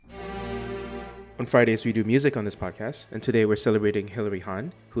On Fridays, we do music on this podcast, and today we're celebrating Hilary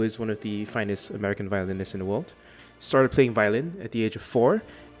Hahn, who is one of the finest American violinists in the world. Started playing violin at the age of 4.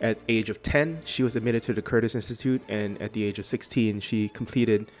 At age of 10, she was admitted to the Curtis Institute, and at the age of 16, she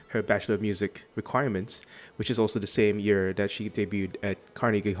completed her Bachelor of Music requirements, which is also the same year that she debuted at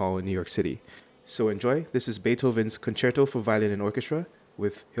Carnegie Hall in New York City. So enjoy. This is Beethoven's Concerto for Violin and Orchestra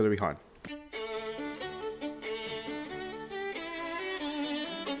with Hilary Hahn.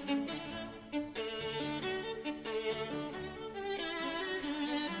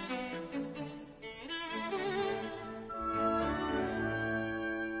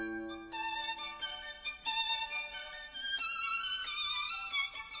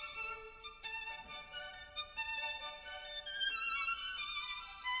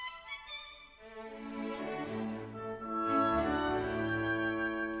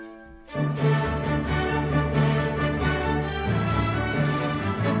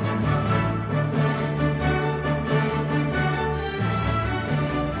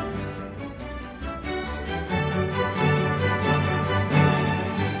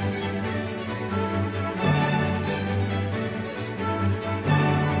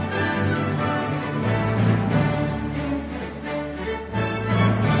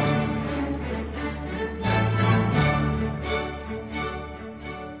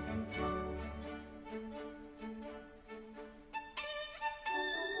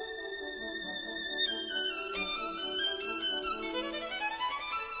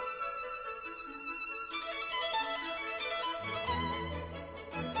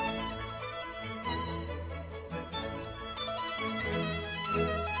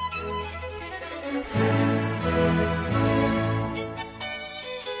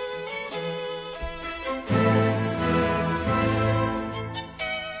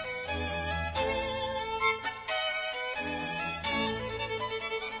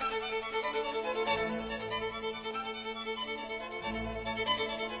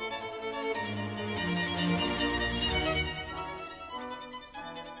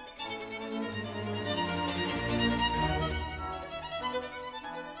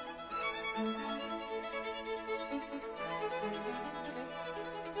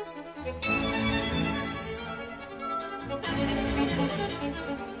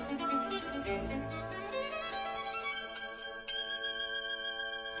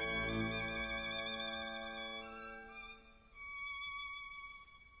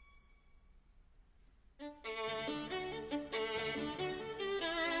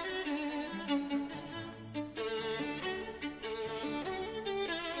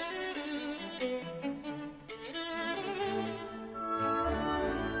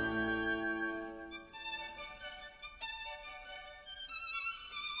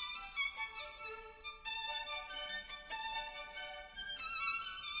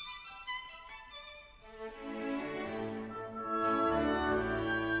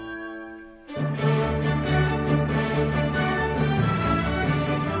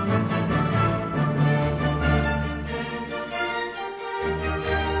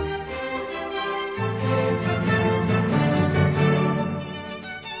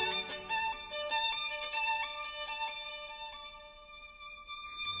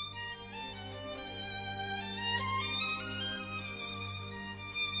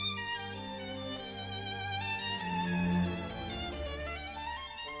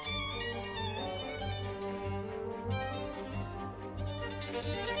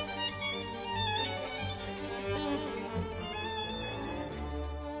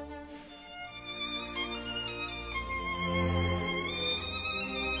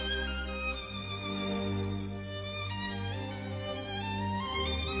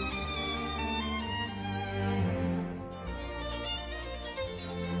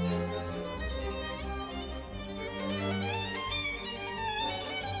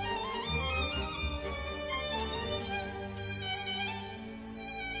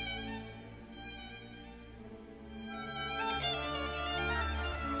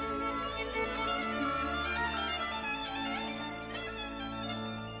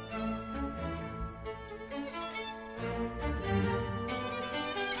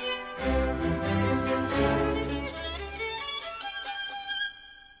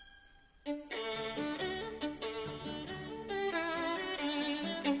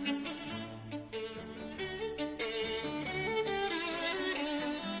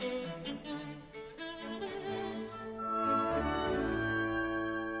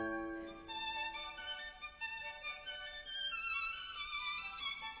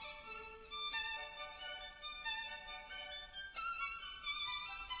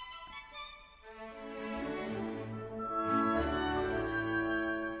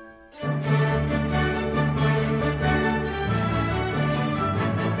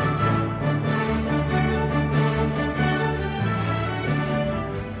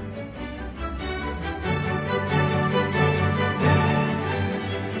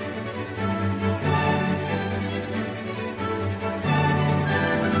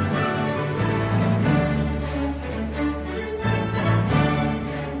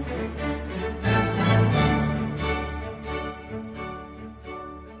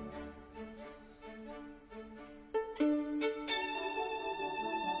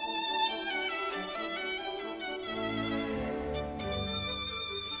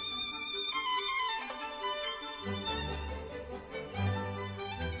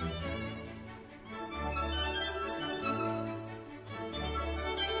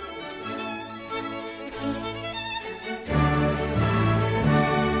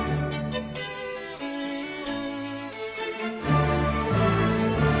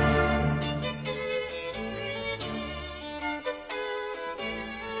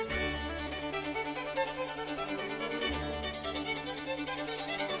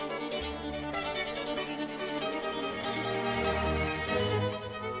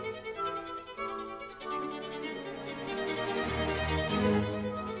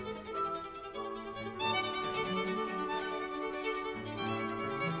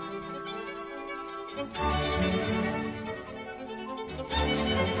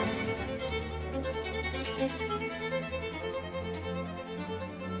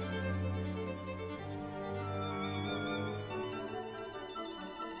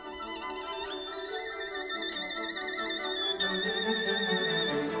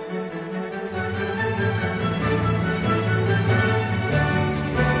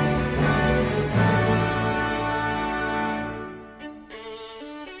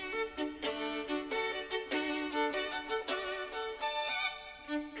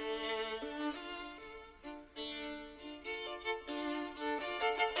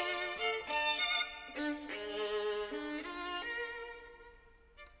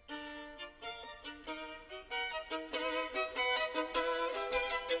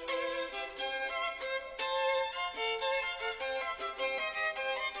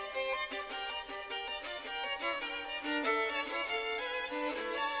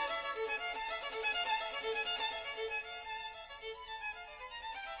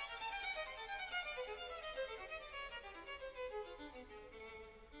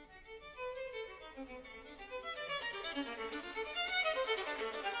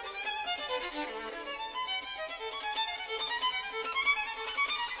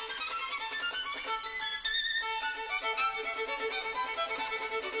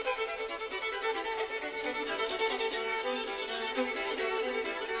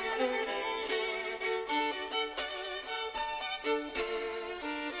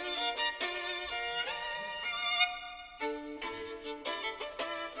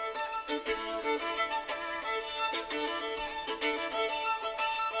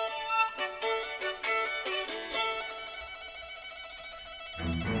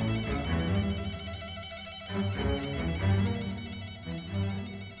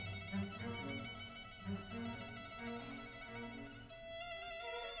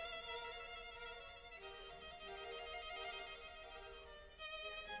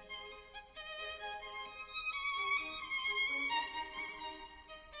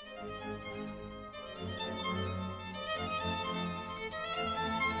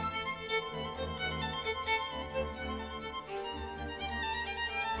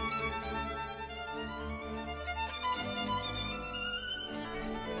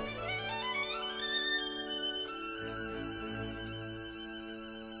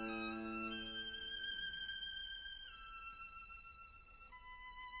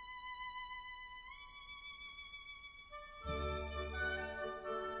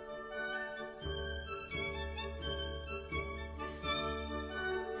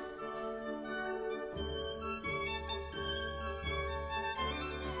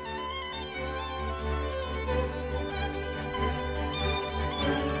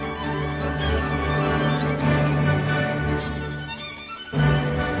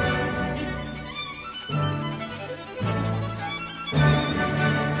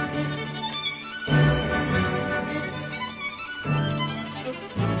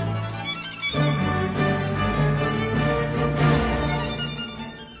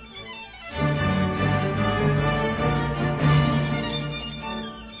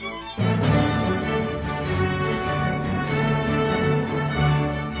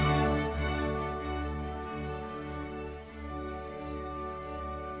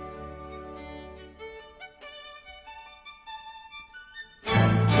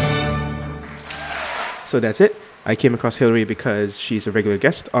 So that's it. I came across Hilary because she's a regular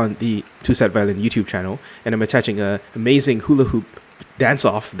guest on the Two Set Violin YouTube channel, and I'm attaching an amazing hula hoop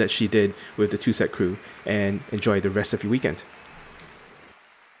dance-off that she did with the Two Set crew, and enjoy the rest of your weekend.